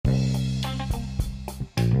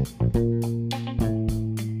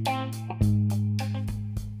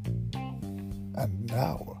And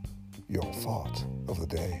now, your thought of the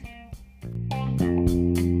day.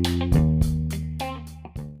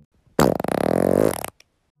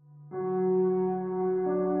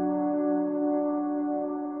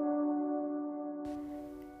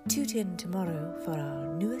 Tune in tomorrow for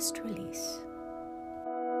our newest release.